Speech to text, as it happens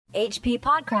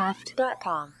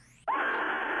hppodcraft.com.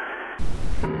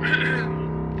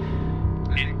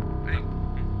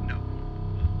 No.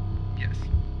 Yes.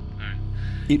 All right.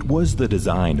 It was the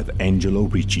design of Angelo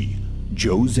Ricci,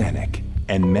 Joe Zanuck,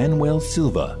 and Manuel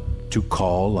Silva to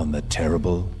call on the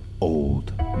terrible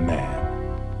old man.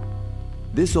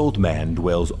 This old man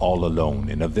dwells all alone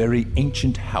in a very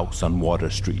ancient house on Water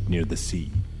Street near the sea,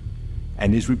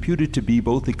 and is reputed to be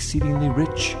both exceedingly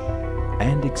rich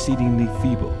and exceedingly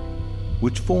feeble,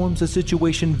 which forms a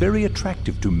situation very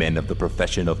attractive to men of the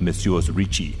profession of Messieurs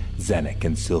Ricci, Zanuck,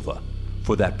 and Silva,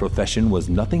 for that profession was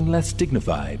nothing less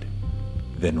dignified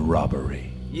than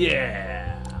robbery.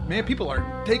 Yeah. Man, people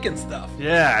are taking stuff.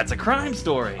 Yeah, it's a crime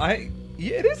story.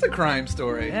 Yeah, it is a crime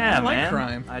story. Yeah, I like man.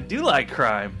 crime. I do like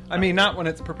crime. I mean, not when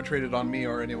it's perpetrated on me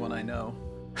or anyone I know.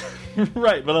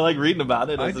 Right, but I like reading about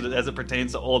it as it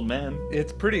pertains to old men.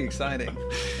 It's pretty exciting.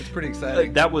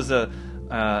 That was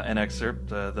an excerpt,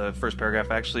 the first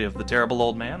paragraph actually, of The Terrible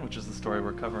Old Man, which is the story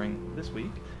we're covering this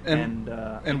week.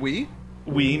 And we?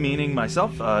 We, meaning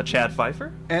myself, Chad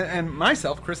Pfeiffer. And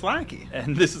myself, Chris Lackey.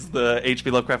 And this is the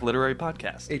H.P. Lovecraft Literary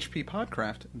Podcast.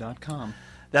 hppodcraft.com.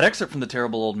 That excerpt from The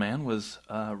Terrible Old Man was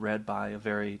read by a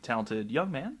very talented young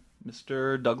man,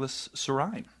 Mr. Douglas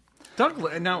Surine.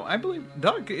 Now I believe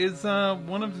Doug is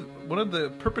one of the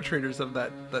perpetrators of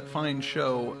that fine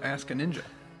show Ask a Ninja.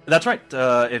 That's right.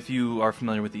 If you are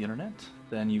familiar with the internet,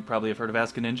 then you probably have heard of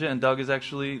Ask a Ninja, and Doug is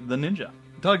actually the ninja.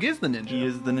 Doug is the ninja. He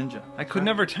is the ninja. I could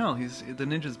never tell. He's the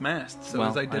ninja's masked, so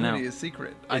his identity is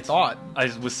secret. I thought.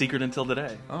 I was secret until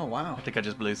today. Oh, wow. I think I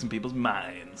just blew some people's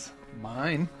minds.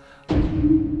 Mine?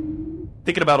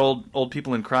 Thinking about old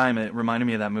people in crime, it reminded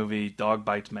me of that movie Dog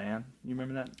Bites Man. You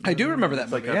remember that? I do remember that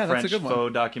movie. It's like a French that's a good one.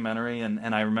 faux documentary, and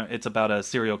I remember it's about a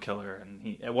serial killer,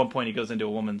 and at one point he goes into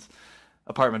a woman's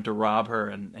apartment to rob her,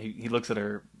 and he looks at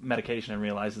her medication and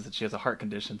realizes that she has a heart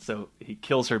condition, so he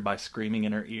kills her by screaming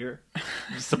in her ear,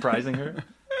 surprising her.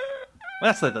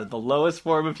 Well, that's the lowest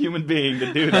form of human being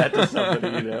to do that to somebody,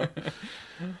 you know.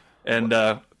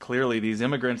 And clearly these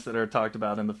immigrants that are talked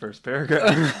about in the first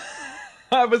paragraph...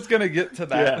 I was going to get to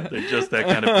that. Yeah, they're just that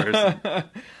kind of person.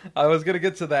 I was going to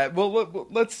get to that. Well,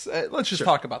 let's just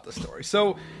talk about the story.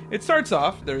 So it starts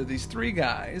off, there are these three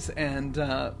guys, and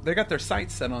they got their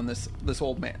sights set on this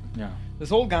old man. Yeah.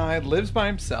 This old guy lives by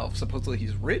himself. Supposedly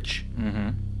he's rich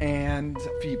and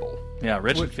feeble. Yeah,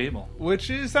 rich and feeble. Which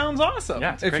sounds awesome.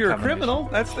 Yeah, it's a if great you're a combination. criminal,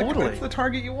 that's the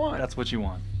target you want. That's what you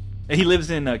want. And he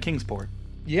lives in Kingsport.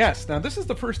 Yes. Now, this is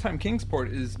the first time Kingsport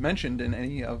is mentioned in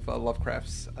any of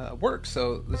Lovecraft's works,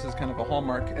 so this is kind of a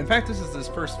hallmark. In fact, this is his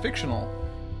first fictional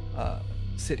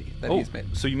city that he's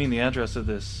made. So you mean the address of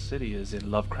this city is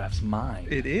in Lovecraft's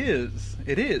mind? It is.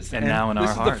 It is. And now in our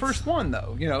hearts. This is the first one,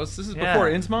 though. You know, this is before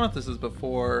Innsmouth. This is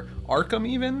before Arkham,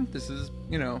 even. This is,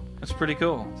 you know... That's pretty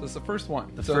cool. So it's the first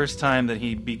one. The first time that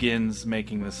he begins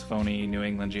making this phony New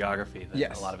England geography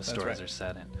that a lot of his stories are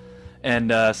set in.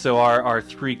 And so our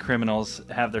three criminals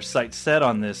have their sights set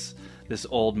on this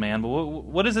old man. But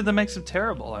what is it that makes him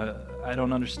terrible? I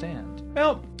don't understand.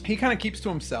 Well, he kind of keeps to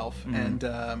himself, and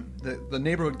the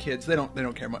neighborhood kids they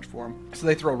don't care much for him. So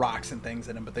they throw rocks and things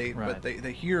at him, but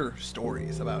they hear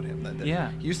stories about him.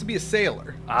 That he used to be a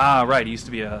sailor. Ah, right. He used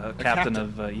to be a captain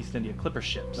of East India clipper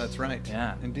ships. That's right.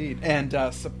 Yeah, indeed. And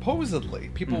supposedly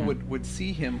people would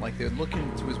see him, like they would look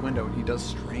into his window, and he does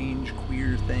strange,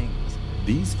 queer things.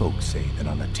 These folks say that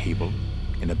on a table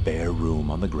in a bare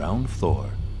room on the ground floor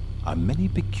are many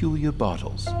peculiar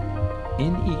bottles,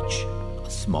 in each a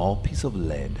small piece of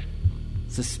lead,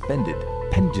 suspended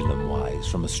pendulum-wise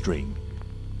from a string.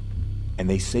 And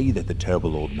they say that the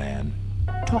terrible old man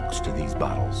talks to these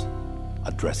bottles,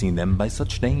 addressing them by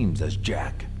such names as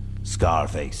Jack,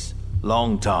 Scarface,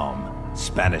 Long Tom,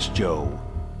 Spanish Joe,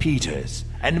 Peters,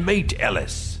 and Mate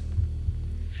Ellis.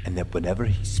 And that whenever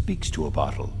he speaks to a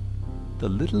bottle, the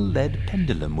little lead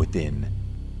pendulum within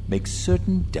makes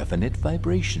certain definite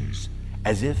vibrations,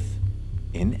 as if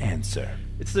in answer.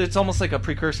 It's almost like a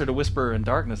precursor to Whisper in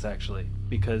Darkness, actually,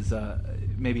 because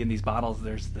maybe in these bottles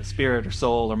there's the spirit or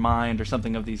soul or mind or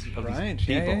something of these people. Yeah,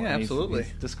 absolutely.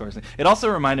 These discoursing. It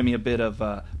also reminded me a bit of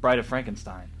Bride of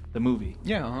Frankenstein, the movie.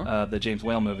 Yeah, the James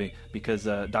Whale movie, because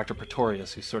Dr.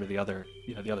 Pretorius, who's sort of the other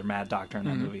mad doctor in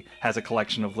that movie, has a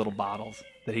collection of little bottles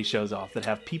that he shows off that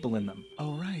have people in them.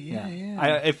 Oh, right, yeah.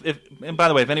 And by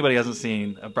the way, if anybody hasn't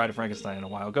seen Bride of Frankenstein in a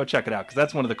while, go check it out, because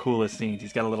that's one of the coolest scenes.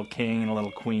 He's got a little king and a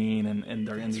little queen, and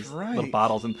they're in these little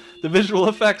bottles, and the visual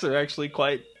effects are actually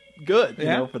quite good, you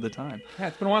know, for the time. Yeah,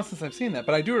 it's been a while since I've seen that,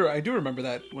 but I do remember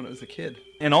that when I was a kid.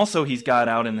 And also, he's got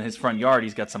out in his front yard,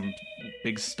 he's got some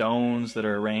big stones that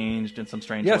are arranged in some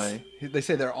strange way. They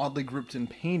say they're oddly grouped and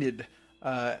painted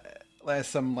as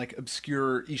some like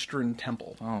obscure Eastern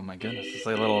temple. Oh my goodness, it's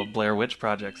like a little Blair Witch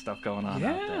Project stuff going on.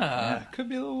 out there. Yeah, could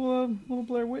be a little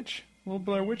Blair Witch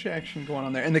action going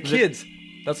on there. And the kids,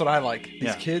 that's what I like.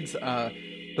 These kids,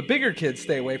 the bigger kids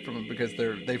stay away from him because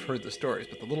they've heard the stories,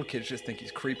 but the little kids just think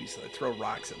he's creepy, so they throw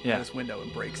rocks in his window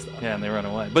and break stuff. Yeah, and they run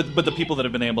away. But the people that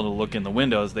have been able to look in the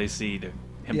windows, they see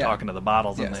him talking to the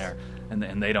bottles in there,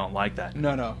 and they don't like that.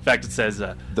 No. In fact, it says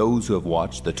those who have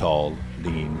watched the tall,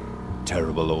 lean,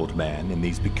 terrible old man in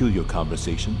these peculiar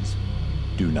conversations,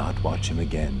 do not watch him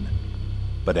again.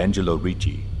 But Angelo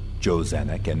Ricci, Joe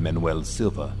Zanuck, and Manuel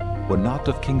Silva were not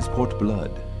of Kingsport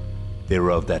blood. They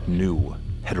were of that new,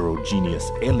 heterogeneous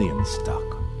alien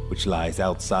stock which lies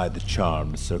outside the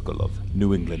charmed circle of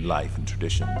New England life and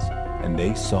traditions. And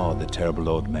they saw the terrible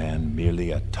old man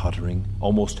merely a tottering,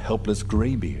 almost helpless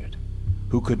graybeard,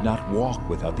 who could not walk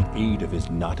without the aid of his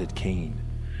knotted cane,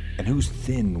 and whose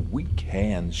thin, weak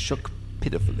hands shook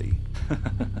pitifully.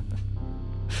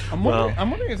 I'm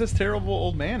wondering if this terrible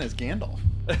old man is Gandalf.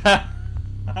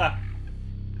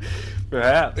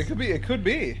 Perhaps. It could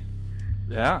be.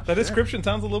 Yeah. That description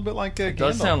sounds a little bit like Gandalf. It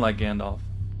does sound like Gandalf.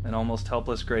 An almost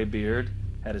helpless gray beard,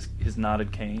 had his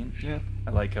knotted cane. Yeah. I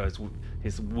like how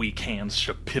his weak hands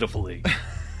shook pitifully.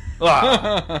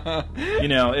 If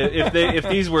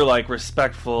these were like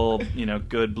respectful,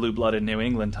 good blue-blooded New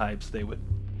England types, they would,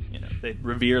 they'd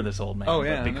revere this old man. Oh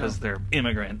yeah. But because they're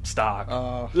immigrant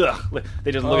stock,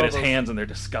 they just look at his hands and they're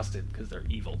disgusted because they're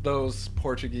evil. Those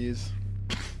Portuguese.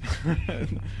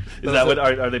 Is that what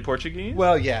are they Portuguese?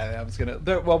 Well, yeah, I was gonna.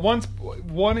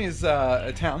 One is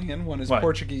Italian, one is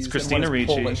Portuguese, it's Christina and one is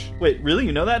Ricci. Polish. Wait, really?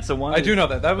 You know that? So one. I do know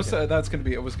that. That was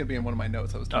it was gonna be in one of my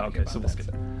notes. I was talking about. So we'll skip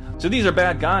it. So these are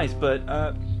bad guys, but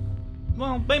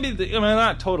maybe they're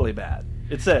not totally bad.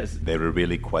 It says they were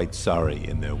really quite sorry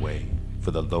in their way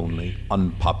for the lonely,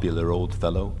 unpopular old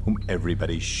fellow whom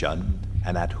everybody shunned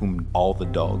and at whom all the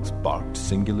dogs barked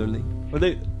singularly. Well,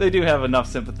 they do have enough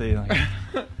sympathy. Like,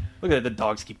 look at the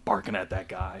dogs keep barking at that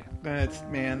guy. That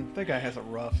guy has it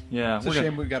rough. Yeah, it's a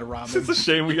shame we got to rob him. It's a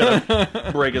shame we got to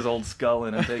break his old skull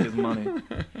in and take his money.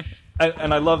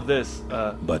 And I love this.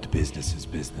 But business is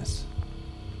business,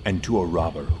 and to a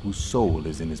robber whose soul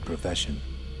is in his profession,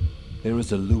 there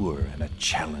is a lure and a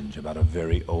challenge about a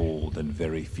very old and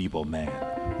very feeble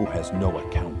man who has no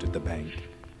account at the bank,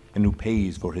 and who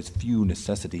pays for his few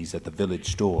necessities at the village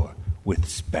store with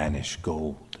Spanish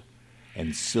gold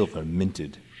and silver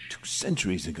minted 2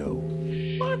 centuries ago.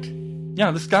 What?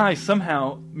 Yeah, this guy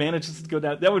somehow manages to go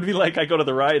down. That would be like I go to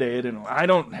the Rite Aid and I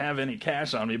don't have any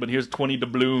cash on me, but here's 20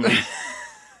 doubloons.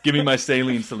 Give me my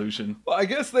saline solution. Well, I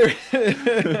guess they're...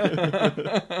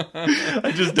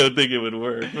 I just don't think it would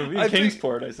work. In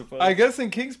Kingsport, I suppose. I guess in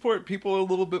Kingsport, people are a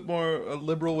little bit more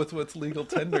liberal with what's legal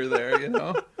tender there,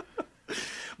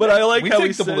 But I like how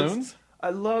he says... balloons. I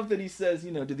love that he says,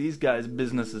 to these guys,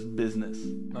 business is business.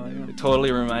 Oh, yeah. It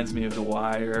totally reminds me of The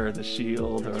Wire or The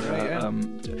Shield. Or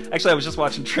actually, I was just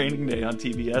watching Training Day on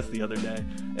TBS the other day,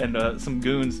 and some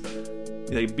goons,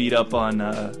 they beat up on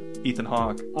Ethan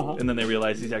Hawke, and then they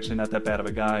realize he's actually not that bad of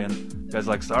a guy, and the guy's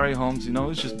like, sorry, Holmes,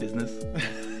 it's just business.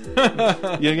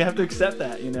 You have to accept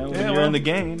that, when you're in the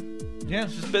game. Yeah,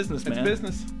 it's just business, man. It's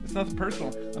business. It's nothing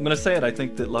personal. I'm gonna say it. I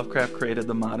think that Lovecraft created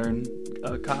the modern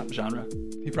cop genre.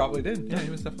 He probably did. Yeah, he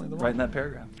was definitely the one. Right in that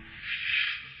paragraph.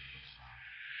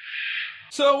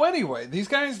 So anyway, these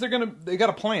guys, they got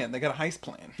a plan. They got a heist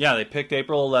plan. Yeah, they picked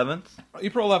April 11th.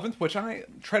 April 11th, which I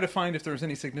try to find if there was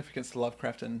any significance to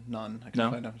Lovecraft, and none. I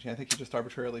couldn't find out. I think he just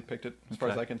arbitrarily picked it, as far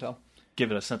as I can tell.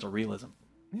 Give it a sense of realism.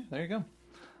 Yeah, there you go.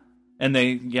 And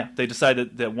they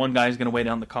decided that one guy's going to wait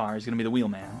on the car. He's going to be the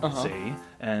wheelman, see?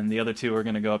 And the other two are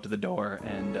going to go up to the door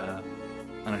and, I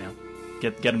don't know,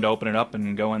 get him to open it up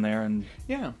and go in there and...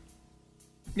 Yeah.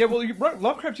 Yeah, well,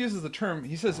 Lovecraft uses the term,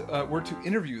 he says, we're to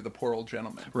interview the poor old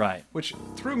gentleman. Right. Which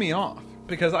threw me off,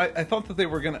 because I thought that they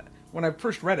were going to... When I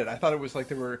first read it, I thought it was like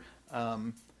they were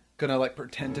going to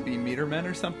pretend to be meter men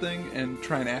or something and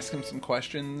try and ask him some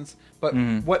questions. But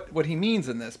what he means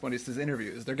in this, when he says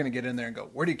interviews, they're going to get in there and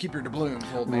go, where do you keep your doubloons,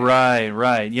 old man?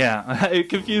 Right, yeah. It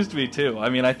confused me, too. I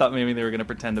mean, I thought maybe they were going to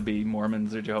pretend to be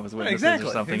Mormons or Jehovah's Witnesses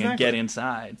or something and get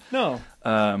inside. No.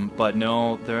 But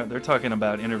no, they're talking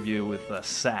about interview with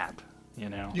sap,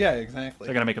 Yeah, exactly.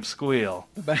 They're going to make him squeal.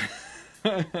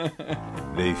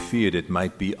 They feared it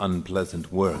might be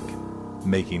unpleasant work,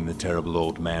 making the terrible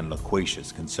old man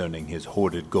loquacious concerning his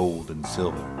hoarded gold and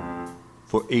silver.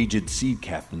 For aged sea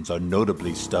captains are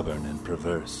notably stubborn and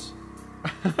perverse.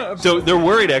 So they're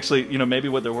worried, actually, maybe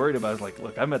what they're worried about is like,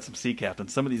 look, I met some sea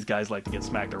captains. Some of these guys like to get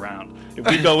smacked around. If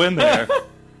we go in there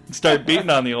and start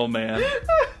beating on the old man,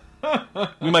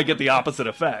 we might get the opposite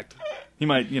effect. He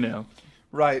might,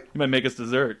 Right. he might make us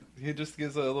dessert. He just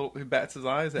gives he bats his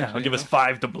eyes at Yeah, you, he'll give you us know?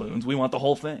 5 doubloons. We want the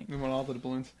whole thing. We want all the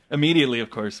doubloons. Immediately, of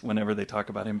course, whenever they talk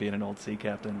about him being an old sea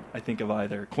captain, I think of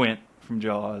either Quint from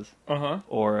Jaws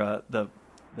or the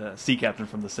sea captain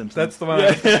from The Simpsons. That's the one I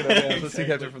was thinking of, yeah, the sea Exactly.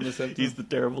 captain from The Simpsons. He's the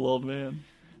terrible old man.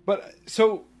 But,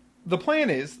 so, the plan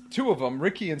is, 2 of them,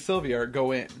 Ricky and Sylvia,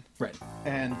 go in. Right.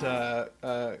 And,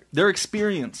 They're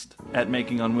experienced at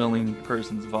making unwilling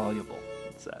persons voluble,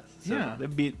 it says. So Yeah.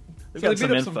 They've So got they some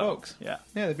beat up info. some folks. Yeah.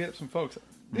 Yeah, they beat up some folks.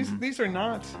 These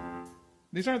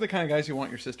aren't the kind of guys you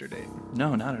want your sister dating.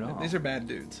 No, not at all. These are bad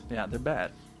dudes. Yeah, they're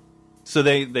bad. So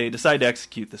they decide to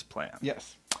execute this plan.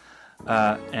 Yes.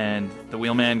 And the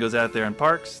wheelman goes out there and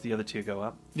parks. The other 2 go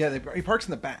up. Yeah, he parks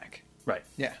in the back. Right.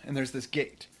 Yeah, and there's this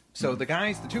gate. So the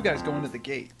 2 guys go into the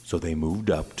gate. So they moved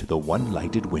up to the one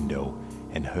lighted window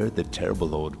and heard the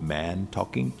terrible old man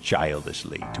talking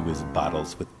childishly to his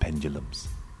bottles with pendulums.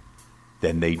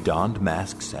 Then they donned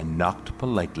masks and knocked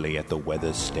politely at the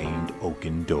weather-stained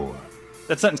oaken door.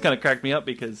 That sentence kind of cracked me up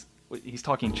because he's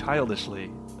talking childishly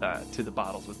to the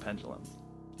bottles with pendulums.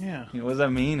 Yeah. What does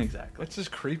that mean exactly? That's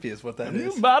just creepy is what that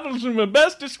New is. bottles are my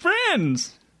bestest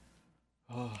friends.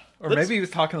 Or maybe he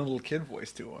was talking a little kid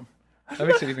voice to him. That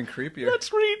makes it even creepier.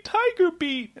 Let's read Tiger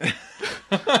Beat.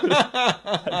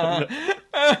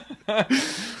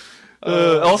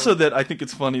 Also, that I think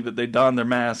it's funny that they don their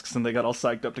masks and they got all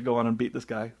psyched up to go on and beat this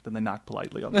guy. Then they knock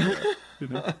politely on the door.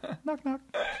 Knock, knock.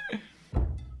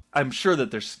 I'm sure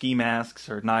that they're ski masks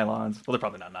or nylons. Well, they're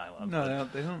probably not nylons. No,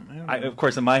 they don't. Of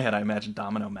course, in my head, I imagine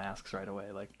domino masks right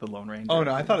away, like the Lone Ranger. Oh,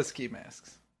 no, I thought of ski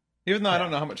masks. Even though I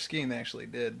don't know how much skiing they actually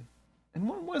did. And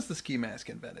when was the ski mask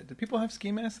invented? Did people have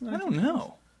ski masks in the I don't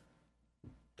know.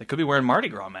 They could be wearing Mardi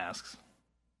Gras masks.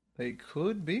 They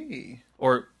could be.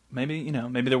 Or maybe,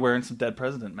 maybe they're wearing some dead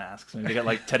president masks. Maybe they got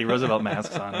like Teddy Roosevelt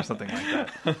masks on or something like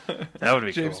that. That would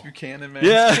be James cool. Buchanan mask.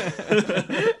 Yeah.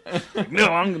 No,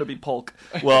 I'm going to be Polk.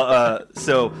 Well,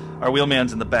 so our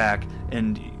wheelman's in the back,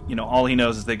 and, all he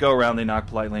knows is they go around, they knock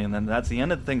politely, and then that's the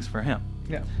end of things for him.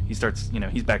 Yeah. He starts,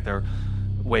 he's back there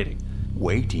waiting.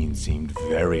 Waiting seemed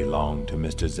very long to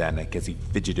Mr. Zanuck as he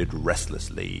fidgeted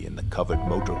restlessly in the covered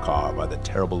motor car by the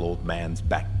terrible old man's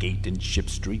back gate in Ship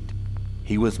Street.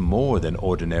 He was more than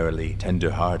ordinarily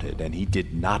tender-hearted, and he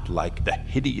did not like the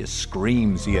hideous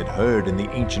screams he had heard in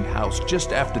the ancient house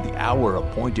just after the hour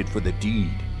appointed for the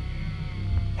deed.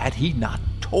 Had he not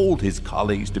told his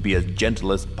colleagues to be as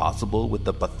gentle as possible with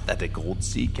the pathetic old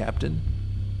sea captain?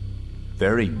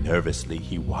 Very nervously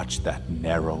he watched that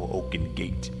narrow oaken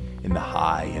gate in the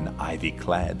high and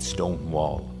ivy-clad stone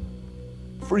wall.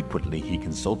 Frequently he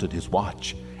consulted his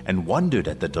watch and wondered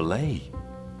at the delay.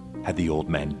 Had the old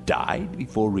man died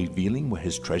before revealing where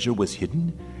his treasure was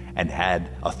hidden, and had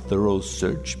a thorough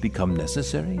search become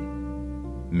necessary?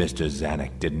 Mr.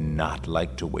 Zanuck did not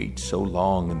like to wait so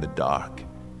long in the dark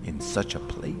in such a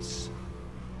place.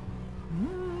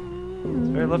 It's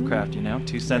very Lovecraft,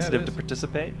 too sensitive to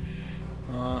participate.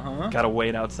 Got to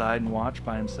wait outside and watch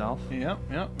by himself. Yep.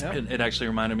 It actually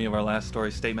reminded me of our last story,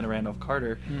 Statement of Randolph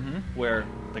Carter, where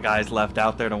the guy's left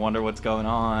out there to wonder what's going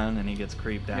on, and he gets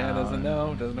creeped out. Yeah, doesn't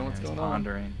know what's going on.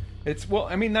 Pondering.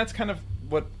 That's kind of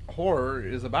what horror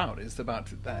is about. It's about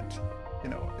that,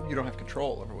 you don't have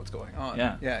control over what's going on.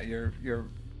 Yeah. Yeah, you're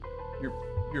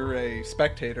a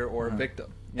spectator or a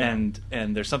victim. And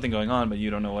there's something going on, but you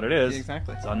don't know what it is.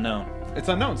 Exactly. It's unknown. It's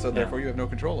unknown, so therefore you have no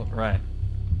control over it. Right.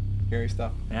 Scary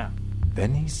stuff. Yeah.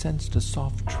 Then he sensed a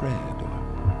soft tread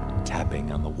or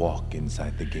tapping on the walk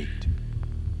inside the gate,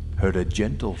 heard a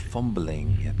gentle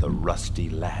fumbling at the rusty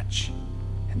latch,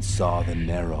 and saw the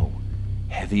narrow,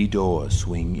 heavy door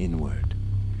swing inward.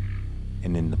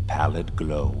 And in the pallid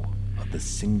glow of the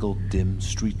single dim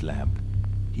street lamp,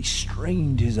 he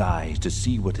strained his eyes to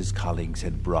see what his colleagues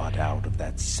had brought out of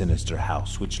that sinister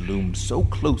house which loomed so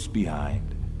close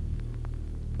behind.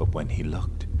 But when he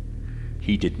looked,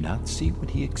 he did not see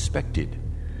what he expected,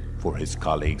 for his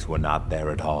colleagues were not there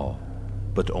at all,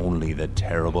 but only the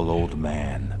terrible old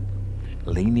man,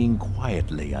 leaning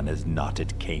quietly on his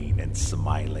knotted cane and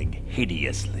smiling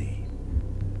hideously.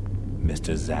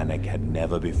 Mr. Zanuck had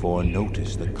never before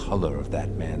noticed the color of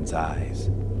that man's eyes.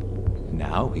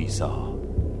 Now he saw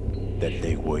that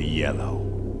they were yellow.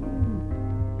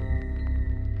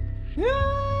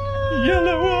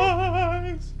 Yellow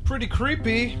eyes. Pretty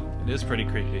creepy. It is pretty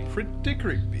creepy. Pretty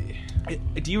creepy.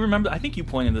 Do you remember? I think you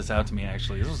pointed this out to me.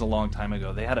 Actually, this was a long time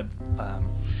ago. They had a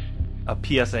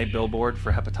PSA billboard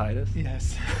for hepatitis.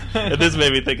 Yes. And this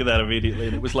made me think of that immediately.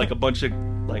 And it was like a bunch of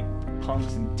like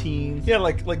punks and teens. Yeah,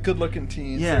 like good-looking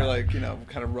teens. Yeah. They're like,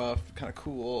 kind of rough, kind of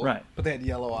cool. Right. But they had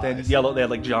yellow eyes. They had yellow. They had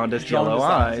like jaundiced yellow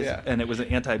eyes, yeah. and it was an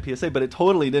anti-PSA, but it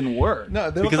totally didn't work.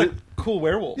 No, they look like cool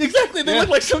werewolves. Exactly, they Yeah. look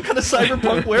like some kind of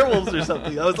cyberpunk werewolves or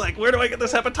something. I was like, where do I get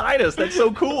this hepatitis? That's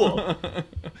so cool.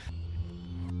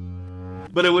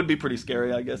 But it would be pretty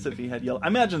scary, I guess, if he had yellow. I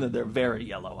imagine that they're very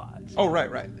yellow eyes. Oh,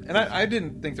 right. And I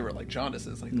didn't think they were like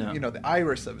jaundices. Like, No. the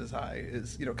iris of his eye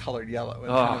is, colored yellow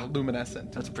and Oh. kind of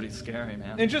luminescent. That's pretty scary,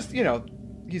 man. And just,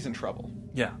 he's in trouble.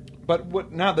 Yeah.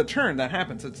 But now the turn that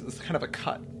happens, it's kind of a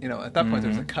cut. At that point,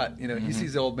 there's a cut. He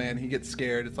sees the old man, he gets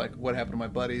scared. It's like, what happened to my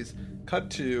buddies? Cut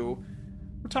to,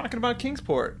 we're talking about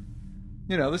Kingsport.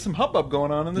 There's some hubbub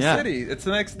going on in the city. It's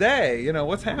the next day.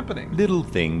 What's happening? Little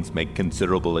things make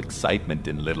considerable excitement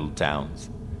in little towns,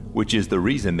 which is the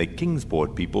reason the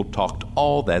Kingsport people talked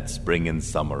all that spring and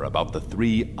summer about the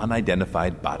 3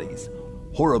 unidentified bodies,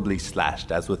 horribly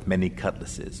slashed as with many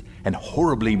cutlasses, and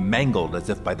horribly mangled as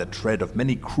if by the tread of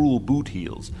many cruel boot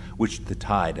heels which the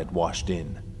tide had washed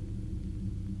in.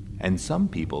 And some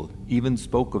people even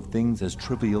spoke of things as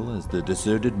trivial as the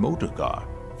deserted motor car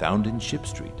found in Ship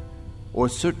Street, or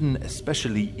certain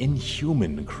especially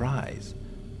inhuman cries,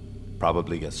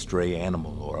 probably a stray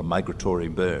animal or a migratory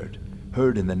bird,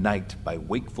 heard in the night by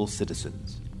wakeful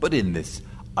citizens. But in this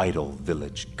idle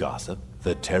village gossip,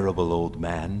 the terrible old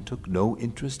man took no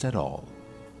interest at all.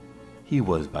 He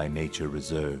was by nature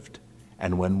reserved,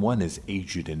 and when one is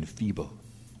aged and feeble,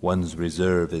 one's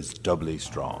reserve is doubly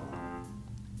strong.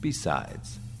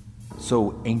 Besides,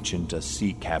 so ancient a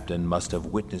sea captain must have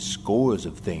witnessed scores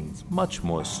of things much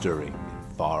more stirring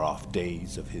in far-off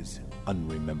days of his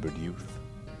unremembered youth.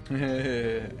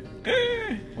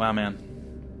 Wow, man.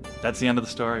 That's the end of the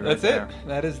story right That's there. it.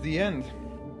 That is the end.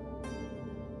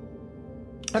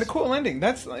 And a cool ending.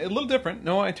 That's a little different.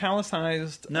 No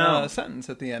italicized sentence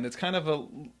at the end. It's kind of a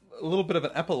little bit of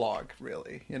an epilogue,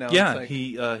 really. Yeah, it's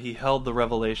like, he held the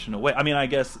revelation away. I mean, I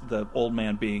guess the old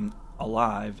man being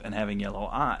alive and having yellow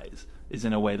eyes is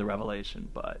in a way the revelation,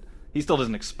 but he still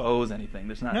doesn't expose anything.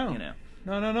 There's not, No.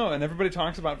 No. And everybody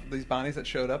talks about these bodies that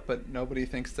showed up, but nobody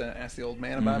thinks to ask the old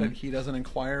man about it. He doesn't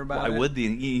inquire about it. Why would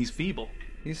he's feeble.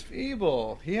 He's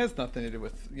feeble. He has nothing to do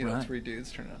with Right. 3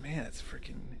 dudes turning out. Man, it's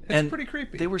pretty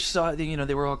creepy. They were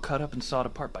they were all cut up and sawed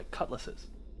apart by cutlasses.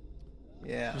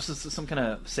 Yeah, Was this some kind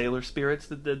of sailor spirits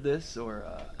that did this, or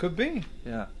could be.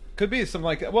 yeah? Could be some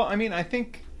like that. Well, I mean, I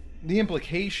think the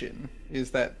implication is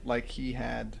that like he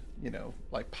had,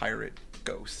 like pirate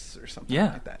ghosts or something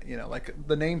Yeah. like that. Like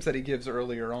the names that he gives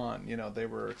earlier on,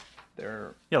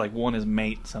 they're Yeah, like one is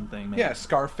mate something. Maybe. yeah,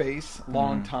 Scarface,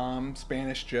 Long Tom,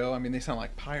 Spanish Joe. I mean, they sound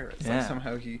like pirates. Yeah. Like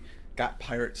somehow he got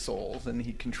pirate souls and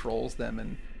he controls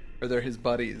them, or they're his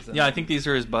buddies. And, Yeah, I think these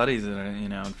are his buddies,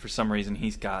 and for some reason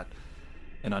he's got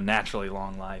an unnaturally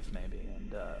long life, maybe.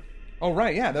 And oh,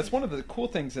 right, yeah. That's one of the cool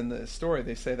things in the story.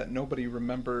 They say that nobody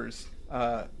remembers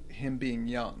him being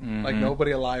young. Like,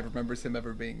 nobody alive remembers him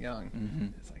ever being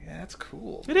young. It's like, yeah, that's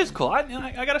cool. it is cool.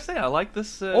 I gotta say, I like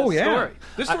this Oh, yeah. story.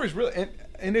 This story's really...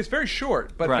 And it's very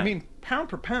short, but, I Right. mean, pound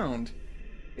per pound,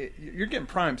 you're getting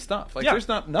prime stuff. Like, Yeah. there's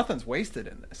nothing's wasted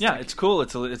in this. Yeah, Like, it's cool.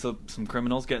 It's some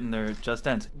criminals getting their just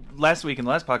ends. Last week in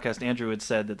the last podcast, Andrew had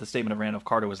said that the statement of Randolph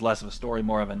Carter was less of a story,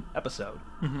 more of an episode.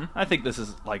 I think this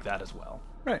is like that as well.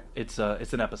 Right. It's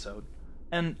an episode,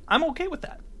 and I'm okay with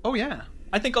that. Oh, yeah.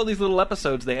 I think all these little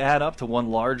episodes, they add up to one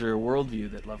larger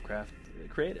worldview that Lovecraft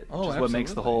created, which is what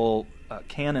makes the whole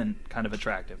canon kind of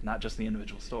attractive, not just the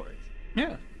individual stories.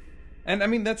 Yeah. And, I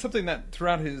mean, that's something that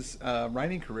throughout his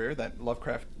writing career that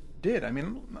Lovecraft did. I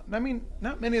mean,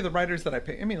 not many of the writers that I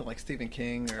pick, like Stephen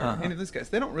King or any of these guys,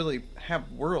 they don't really have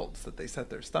worlds that they set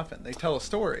their stuff in. They tell a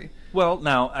story. Well,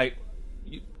 now,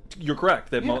 you're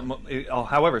correct. That Yeah.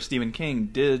 however, Stephen King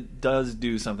does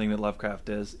do something that Lovecraft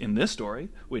does in this story,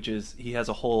 which is he has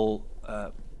a whole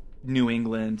New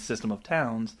England system of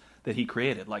towns that he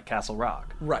created, like Castle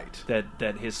Rock. Right.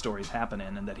 That his stories happen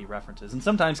in and that he references. And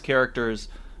sometimes characters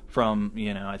from,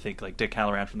 I think like Dick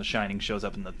Hallorann from The Shining shows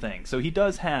up in The Thing. So he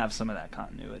does have some of that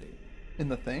continuity. In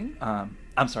The Thing?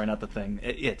 I'm sorry, not The Thing.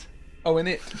 It. Oh, in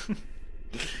It.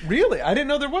 Really? I didn't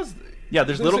know there was... Yeah,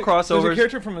 there's little crossovers. There's a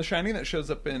character from The Shining that shows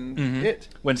up in It.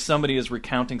 When somebody is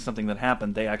recounting something that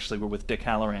happened, they actually were with Dick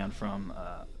Hallorann from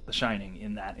The Shining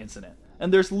in that incident.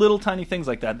 And there's little tiny things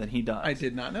like that he does. I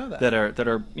did not know that. That are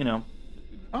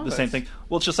the same thing.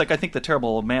 Well, it's just like I think the Terrible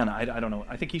Old Man. I don't know.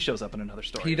 I think he shows up in another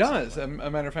story. He does. A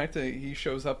matter of fact, he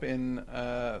shows up in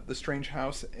The Strange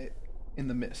House in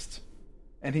the Mist,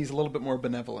 and he's a little bit more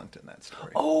benevolent in that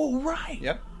story. Oh right.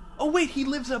 Yep. Oh wait, he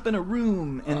lives up in a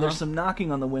room, and there's some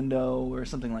knocking on the window or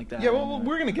something like that. Yeah, well,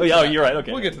 we're gonna get. Oh, to yeah, that. you're right.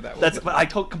 Okay, we'll get to that. But I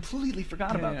completely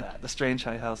forgot about yeah. that. The Strange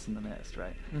High House in the Mist,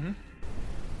 right?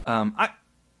 Mm-hmm.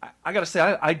 I gotta say,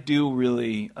 I do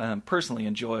really personally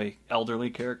enjoy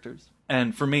elderly characters,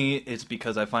 and for me, it's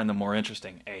because I find them more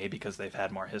interesting. A, because they've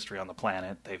had more history on the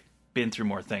planet, they've been through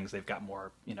more things, they've got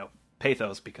more,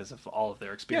 pathos because of all of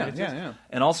their experiences, yeah.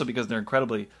 and also because they're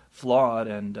incredibly flawed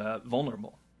and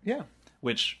vulnerable. Yeah.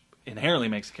 Which inherently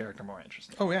makes a character more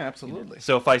interesting. Oh yeah, absolutely.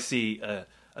 So if I see a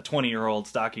 20-year-old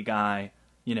stocky guy,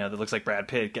 that looks like Brad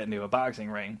Pitt get into a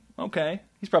boxing ring, okay,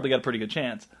 he's probably got a pretty good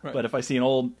chance. Right. But if I see an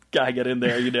old guy get in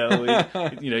there,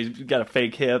 he's got a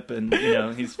fake hip and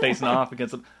he's facing off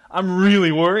against him, I'm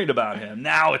really worried about him.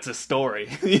 Now it's a story.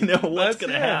 What's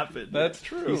going to happen? That's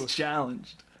true. He's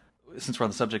challenged. Since we're on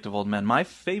the subject of old men, my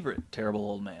favorite terrible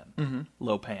old man,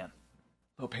 Lo Pan.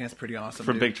 Lo Pan's pretty awesome.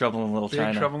 From dude. Big Trouble in Little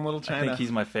China. Big Trouble in Little China. I think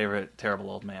he's my favorite terrible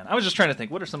old man. I was just trying to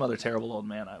think, what are some other terrible old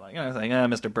men I like? I was like,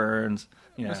 Mr. Burns.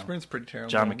 Mr. Burns is pretty terrible.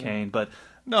 John McCain, but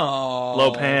no.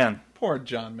 Lo Pan. Poor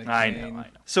John McCain. I know.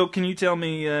 So can you tell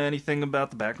me anything about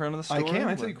the background of the story? I can.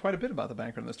 I tell you quite a bit about the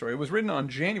background of the story. It was written on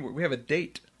January. We have a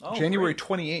date. Oh, January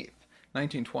great. 28th.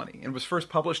 1920, and was first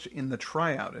published in The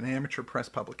Tryout, an amateur press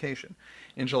publication,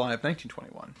 in July of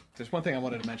 1921. There's one thing I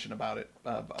wanted to mention about it,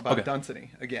 about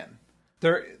Dunsany, again.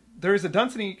 There is a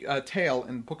Dunsany tale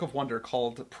in Book of Wonder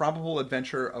called Probable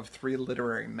Adventure of Three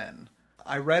Literary Men.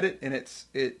 I read it, and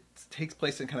it takes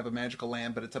place in kind of a magical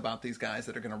land, but it's about these guys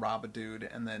that are going to rob a dude,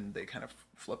 and then they kind of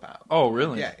flip out. Oh,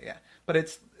 really? Yeah.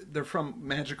 But they're from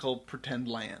magical pretend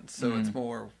lands, so it's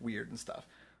more weird and stuff.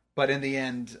 But in the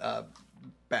end,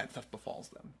 bad stuff befalls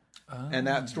them. Oh. And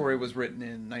that story was written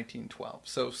in 1912.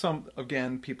 So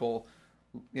people,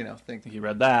 think you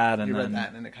read that, and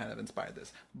and it kind of inspired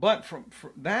this. But from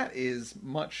that is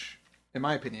much, in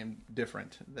my opinion,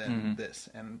 different than this.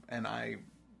 And I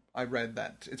read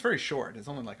that. It's very short. It's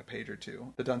only like a page or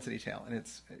two, the Dunsany tale, and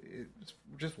it's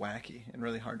just wacky and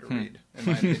really hard to read, in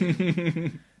my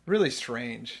opinion. Really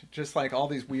strange. Just like all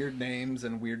these weird names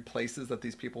and weird places that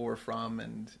these people were from,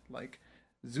 and like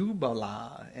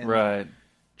Zubala and right.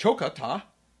 Chokata.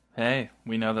 Hey,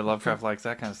 we know that Lovecraft likes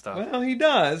that kind of stuff. Well, he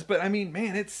does, but I mean,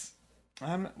 man, that's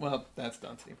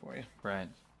Dunsany for you. Right.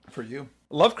 For you.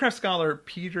 Lovecraft scholar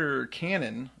Peter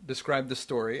Cannon described the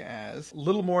story as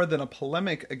little more than a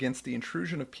polemic against the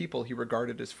intrusion of people he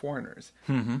regarded as foreigners.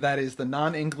 That is, the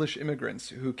non-English immigrants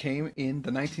who came in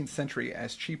the 19th century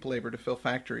as cheap labor to fill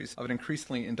factories of an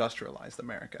increasingly industrialized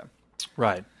America.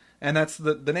 Right. And that's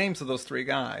the names of those three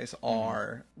guys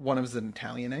are, one of them is an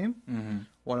Italian name,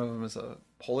 one of them is a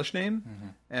Polish name,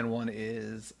 and one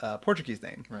is a Portuguese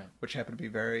name, right. which happened to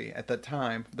be at that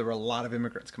time, there were a lot of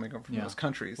immigrants coming over from those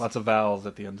countries. Lots of vowels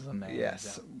at the end of the name.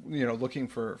 Yes, looking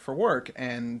for work,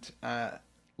 and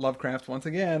Lovecraft, once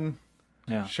again,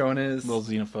 showing his... A little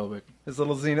xenophobic. His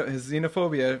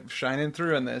xenophobia shining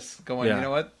through in this, going, you know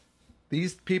what?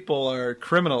 These people are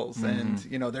criminals, and,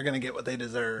 they're going to get what they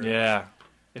deserve. Yeah.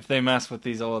 If they mess with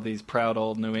all these proud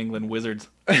old New England wizards.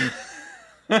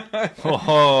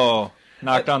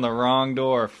 Knocked on the wrong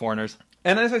door, foreigners.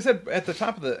 And as I said at the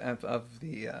top of the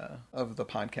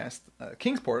podcast,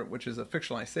 Kingsport, which is a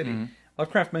fictionalized city,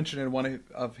 Lovecraft mentioned in one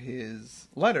of his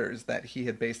letters that he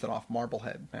had based it off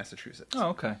Marblehead, Massachusetts. Oh,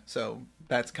 okay. So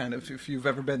that's kind of, if you've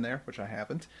ever been there, which I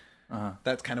haven't,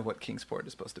 that's kind of what Kingsport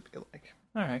is supposed to be like.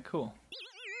 All right, cool.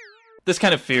 This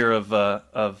kind of fear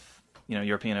of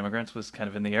European immigrants was kind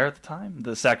of in the air at the time.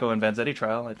 The Sacco and Vanzetti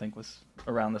trial, I think, was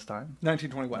around this time.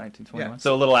 1921. Yeah.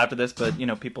 So a little after this, but,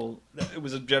 it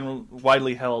was a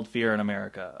widely held fear in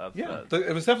America.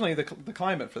 It was definitely the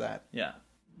climate for that. Yeah.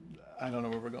 I don't know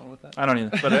where we're going with that. I don't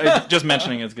either, but just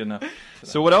mentioning it's good enough.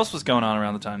 So what else was going on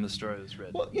around the time this story was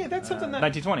written? Well, yeah, that's something that...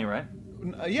 1920, right?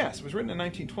 Yes, it was written in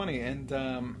 1920, and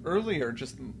earlier,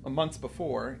 just months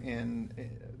before,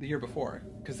 the year before,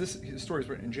 because his story was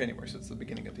written in January, so it's the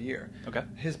beginning of the year. Okay.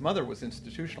 His mother was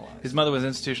institutionalized. His mother was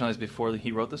institutionalized before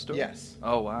he wrote the story? Yes.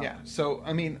 Oh, wow. Yeah, so,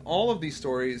 I mean, all of these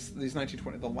stories, these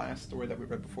 1920, the last story that we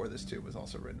read before this, too, was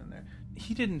also written in there.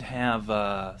 He didn't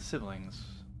have siblings.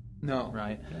 No.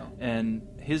 Right? No. And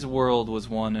his world was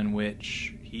one in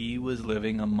which he was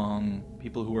living among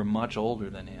people who were much older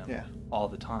than him all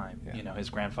the time. Yeah. His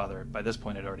grandfather, by this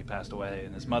point, had already passed away,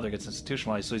 and his mother gets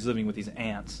institutionalized, so he's living with these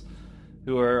aunts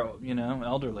who are,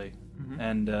 elderly.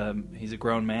 And he's a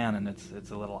grown man, and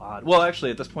it's a little odd. Well, actually,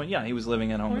 at this point, he was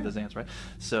living at home with his aunts, right?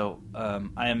 So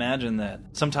I imagine that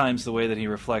sometimes the way that he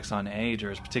reflects on age, or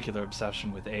his particular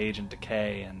obsession with age and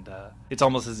decay, and it's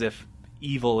almost as if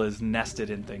evil is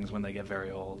nested in things when they get very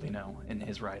old, in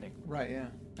his writing. Right, yeah.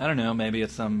 I don't know, maybe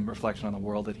it's some reflection on the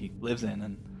world that he lives in,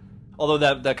 and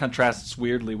Although that contrasts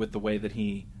weirdly with the way that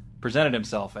he presented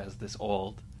himself as this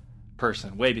old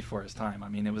person way before his time. I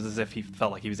mean, it was as if he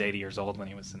felt like he was 80 years old when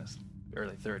he was in his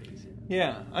early 30s.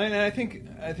 Yeah, I think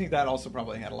that also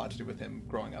probably had a lot to do with him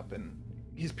growing up and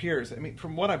his peers. I mean,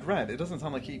 from what I've read, it doesn't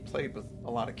sound like he played with a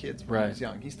lot of kids when he was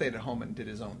young. He stayed at home and did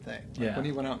his own thing. Like when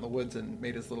he went out in the woods and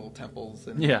made his little temples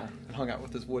and hung out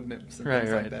with his wood nymphs and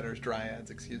things like that, or his dryads,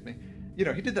 excuse me. You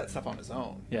know, he did that stuff on his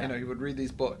own. Yeah. You know, he would read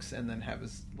these books and then have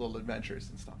his little adventures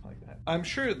and stuff like that. I'm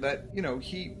sure that, you know,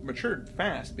 he matured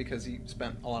fast because he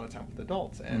spent a lot of time with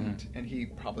adults and he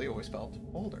probably always felt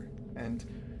older. And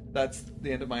that's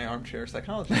the end of my armchair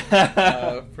psychology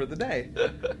for the day.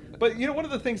 But, you know, one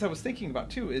of the things I was thinking about,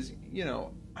 too, is, you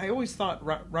know, I always thought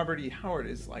Robert E. Howard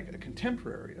is like a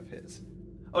contemporary of his.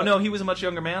 Oh, no, he was a much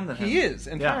younger man than him. He is.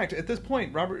 In fact, at this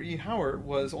point, Robert E. Howard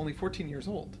was only 14 years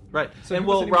old. Right. So and,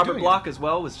 well, Robert Bloch as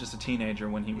well was just a teenager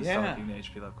when he was talking to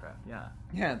H.P. Lovecraft. Yeah.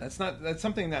 Yeah, that's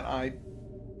something that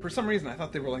for some reason, I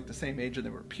thought they were like the same age and they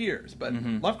were peers. But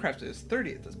Lovecraft is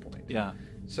 30 at this point. Yeah.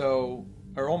 So,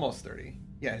 or almost 30.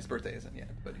 Yeah, his birthday isn't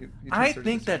yet. But I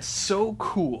think that's so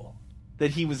cool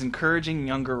that he was encouraging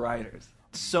younger writers.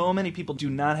 So many people do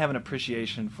not have an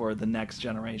appreciation for the next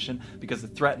generation because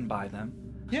they're threatened by them.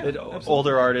 Yeah,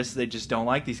 older artists, they just don't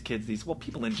like these kids.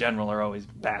 People in general are always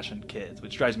bashing kids,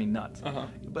 which drives me nuts.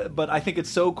 But I think it's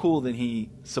so cool that he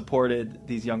supported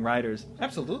these young writers.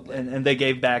 Absolutely. And they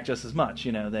gave back just as much.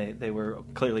 You know, they were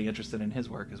clearly interested in his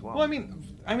work as well. Well,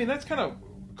 I mean that's kind of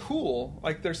cool.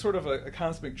 Like, there's sort of a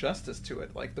cosmic justice to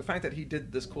it. Like, the fact that he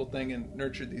did this cool thing and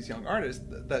nurtured these young artists,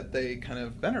 that they kind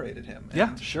of venerated him. And,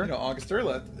 yeah, sure. You know, August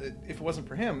Derleth, if it wasn't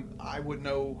for him, I would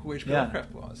know who H.P.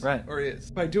 Lovecraft was. Right. Or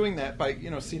is. By doing that, by, you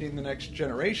know, seeding the next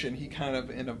generation, he kind of,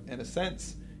 in a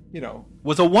sense, you know...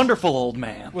 Was a wonderful old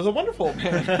man.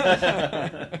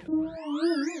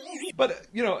 But,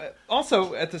 you know,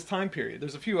 also at this time period,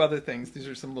 there's a few other things. These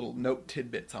are some little note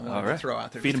tidbits I wanted to throw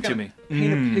out there. Feed them to me.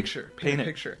 Paint a picture. Paint a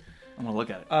picture. I'm going to look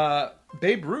at it.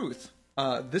 Babe Ruth,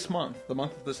 this month, the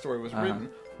month that this story was written,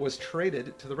 was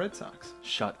traded to the Red Sox.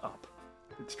 Shut up.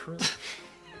 It's true.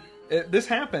 This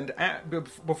happened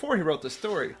before he wrote the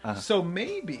story. So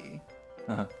maybe...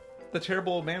 The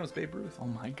terrible old man was Babe Ruth. Oh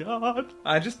my God!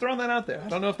 I just thrown that out there. I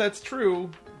don't know if that's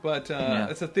true, but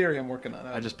it's a theory I'm working on.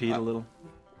 I just peed a little.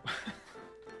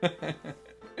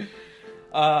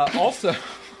 Also,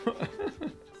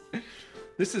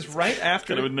 this is right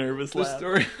after kind of a nervous the laugh.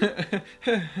 Story.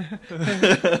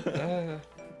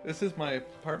 This is my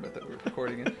apartment that we're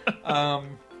recording in.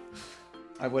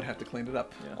 I would have to clean it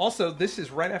up. Yeah. Also, this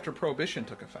is right after Prohibition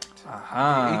took effect. The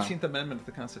 18th Amendment of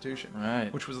the Constitution.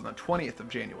 Right. Which was on the 20th of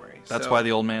January. That's why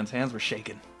the old man's hands were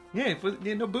shaking. Yeah,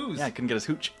 no booze. Yeah, he couldn't get his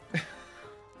hooch.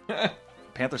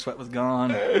 Panther sweat was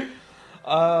gone.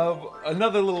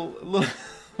 Another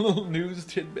little news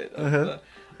tidbit of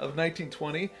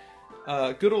 1920.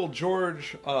 Good old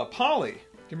George Polly. Do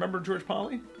you remember George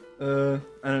Polly? I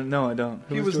don't know. I don't.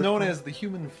 He was known as the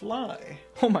Human Fly.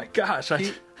 Oh my gosh!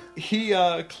 He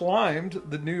climbed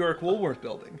the New York Woolworth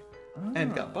building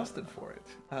and got busted for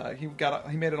it. He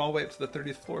made it all the way up to the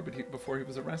 30th floor, before he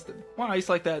was arrested. Wow, he's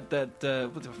like that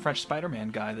French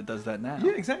Spider-Man guy that does that now.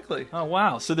 Yeah, exactly. Oh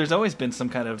wow! So there's always been some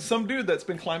dude that's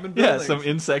been climbing buildings. Yeah, some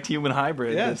insect-human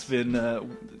hybrid that's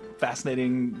been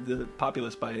fascinating the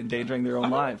populace by endangering their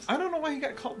own lives. I don't know why he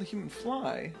got called the Human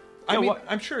Fly. I mean,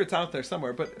 I'm sure it's out there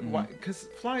somewhere, but why? Because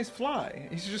flies fly.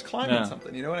 He's just climbing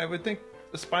something, you know. And I would think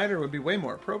a spider would be way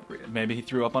more appropriate. Maybe he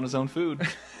threw up on his own food.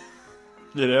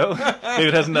 You know? Maybe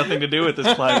it has nothing to do with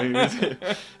this climbing.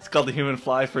 It's called the Human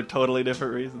Fly for totally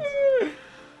different reasons.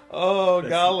 Oh,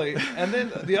 golly. And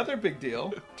then the other big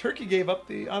deal, Turkey gave up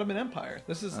the Ottoman Empire.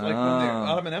 This is like when the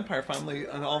Ottoman Empire finally,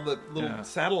 and all the little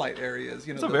satellite areas.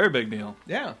 You know, it's a very big deal.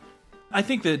 Yeah. I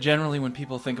think that generally when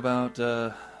people think about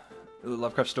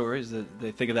Lovecraft stories, that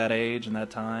they think of that age and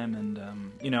that time, and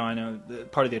you know, I know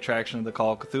part of the attraction of the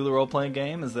Call of Cthulhu role-playing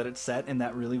game is that it's set in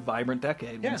that really vibrant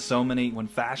decade when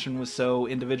fashion was so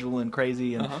individual and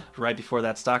crazy, and right before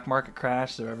that stock market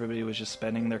crash, so everybody was just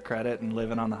spending their credit and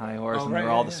living on the high horse, and there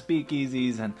were all the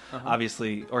speakeasies, and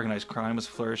obviously organized crime was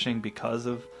flourishing because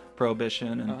of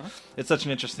Prohibition, and it's such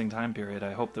an interesting time period.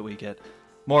 I hope that we get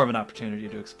more of an opportunity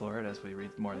to explore it as we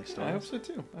read more of these stories. I hope so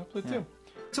too.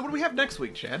 So what do we have next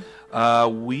week, Chad?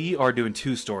 We are doing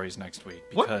 2 stories next week.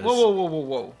 Because...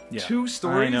 Whoa. Yeah. 2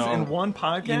 stories in one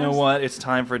podcast? You know what? It's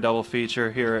time for a double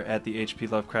feature here at the H.P.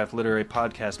 Lovecraft Literary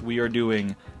Podcast. We are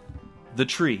doing The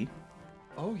Tree.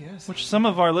 Oh, yes. Which some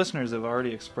of our listeners have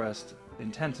already expressed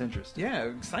intense interest in. Yeah,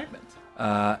 excitement.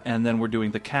 And then we're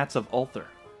doing The Cats of Ulthar.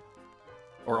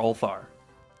 Or Ulthar.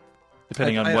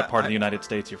 Depending on what part of the United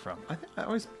States you're from. I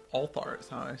always Althar is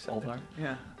how I say Althar? it.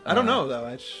 Yeah. I don't know, though.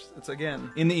 It's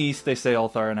again, In the East, they say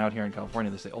Althar, and out here in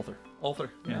California, they say Ulthar. Althar.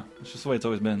 Yeah, it's just the way it's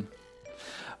always been.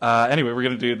 Anyway, we're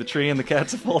going to do The Tree and the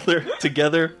Cats of Ulthar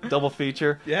together, double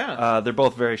feature. Yeah. They're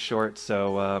both very short,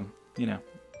 so, you know,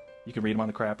 you can read them on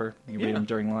the crapper. You can read Yeah. them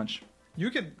during lunch. You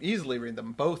could easily read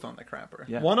them both on the crapper.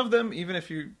 Yeah. One of them, even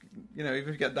if you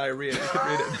got diarrhea, you could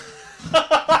read it.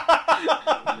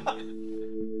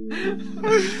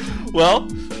 Well,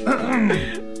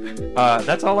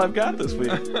 that's all I've got this week.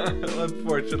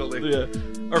 Unfortunately. Yeah.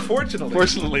 Or fortunately.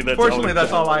 Fortunately, that's Fortunately, all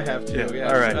that's we've got. all I have, too. Yeah.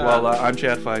 Yes. All right. Well, I'm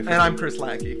Chad Pfeiffer. and I'm Chris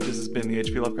Lackey. This has been the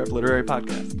H.P. Lovecraft Literary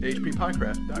Podcast.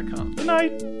 HPPodcraft.com. Good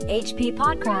night.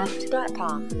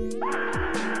 hppodcraft.com.